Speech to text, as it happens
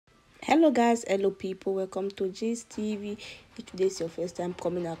Hello guys, hello people, welcome to G's TV. If today is your first time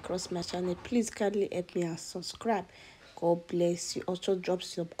coming across my channel, please kindly help me and subscribe. God bless you. Also drop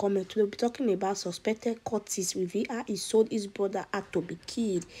some comment. Today we'll be talking about suspected Cultist reveal how he sold his brother out to be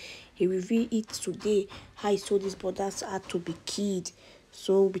killed. He revealed it today, how he sold his brother's out to be killed.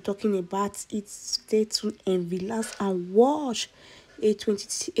 So we'll be talking about it. Stay tuned and relax and watch. A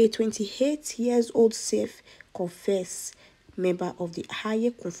 28 years old safe confess member of the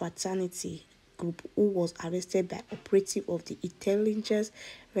higher confraternity group who was arrested by operative of the intelligence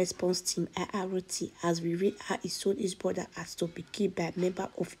response team IRT has revealed how he sold his brother as to be killed by a member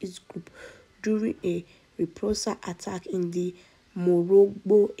of his group during a reprisal attack in the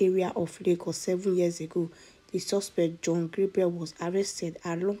Morogbo area of Lagos 7 years ago. The suspect John Gabriel was arrested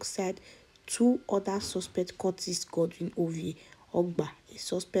alongside two other suspect Curtis Godwin Ovie Ogba, a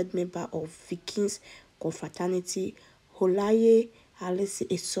suspect member of Vikings confraternity, Holaye Alesi,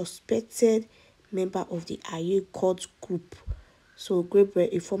 a suspected member of the Aye Court group. So Gabriel,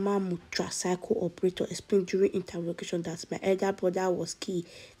 a former motorcycle operator, explained during interrogation that my elder brother was killed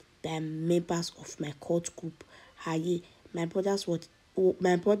by members of my court group. Aye, my brother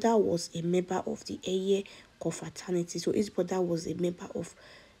was a member of the Aye confraternity. So his brother was a member of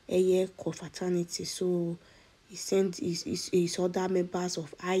Aye confraternity. So he sent his other members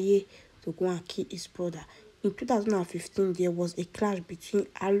of Aye to go and kill his brother. In 2015, there was a clash between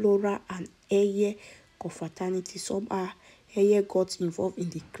Alora and Aye confraternity. Somehow, Aye got involved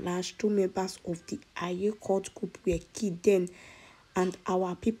in the clash. Two members of the Aye court group were killed then, and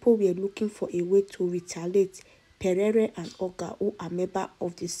our people were looking for a way to retaliate. Perere and Oga, who are members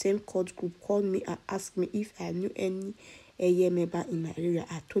of the same court group, called me and asked me if I knew any Aye member in my area.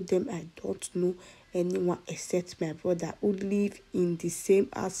 I told them I don't know anyone except my brother who live in the same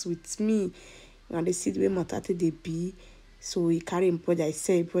house with me. And they see the way Matata they be. So he carried him brother. I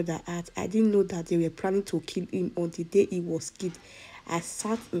said, brother, I didn't know that they were planning to kill him on the day he was killed. I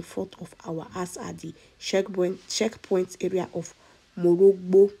sat in front of our house at the checkpoint area of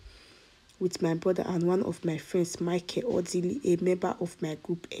Morogbo with my brother and one of my friends, Michael Odili, a member of my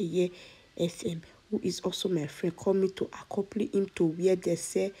group, Aye FM, who is also my friend, called me to accompany him to where they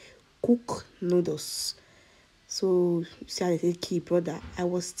say cook noodles. So, see how they say key brother. I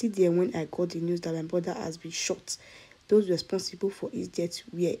was still there when I got the news that my brother has been shot. Those responsible for his death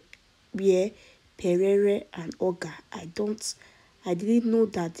were Perere and Oga. I didn't know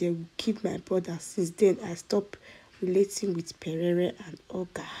that they would kill my brother. Since then, I stopped relating with Perere and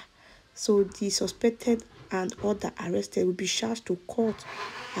Oga. So the suspected and other arrested will be charged to court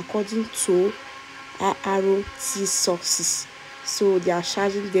according to IRT sources. So they are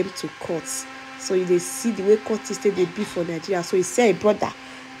charging them to court. So they see the way court system they be for Nigeria. So he said, brother,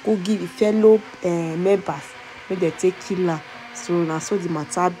 go give the fellow members when they take killer. So now so the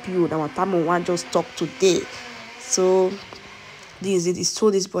matter build. The matter one just talk today. So this is it. He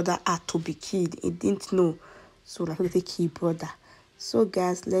told his brother had to be killed. He didn't know. So like they kill brother. So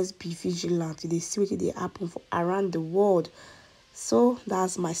guys, let's be vigilant. They see what they happen for around the world. So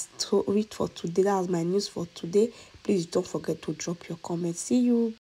that's my story for today. That's my news for today. Please don't forget to drop your comments. See you.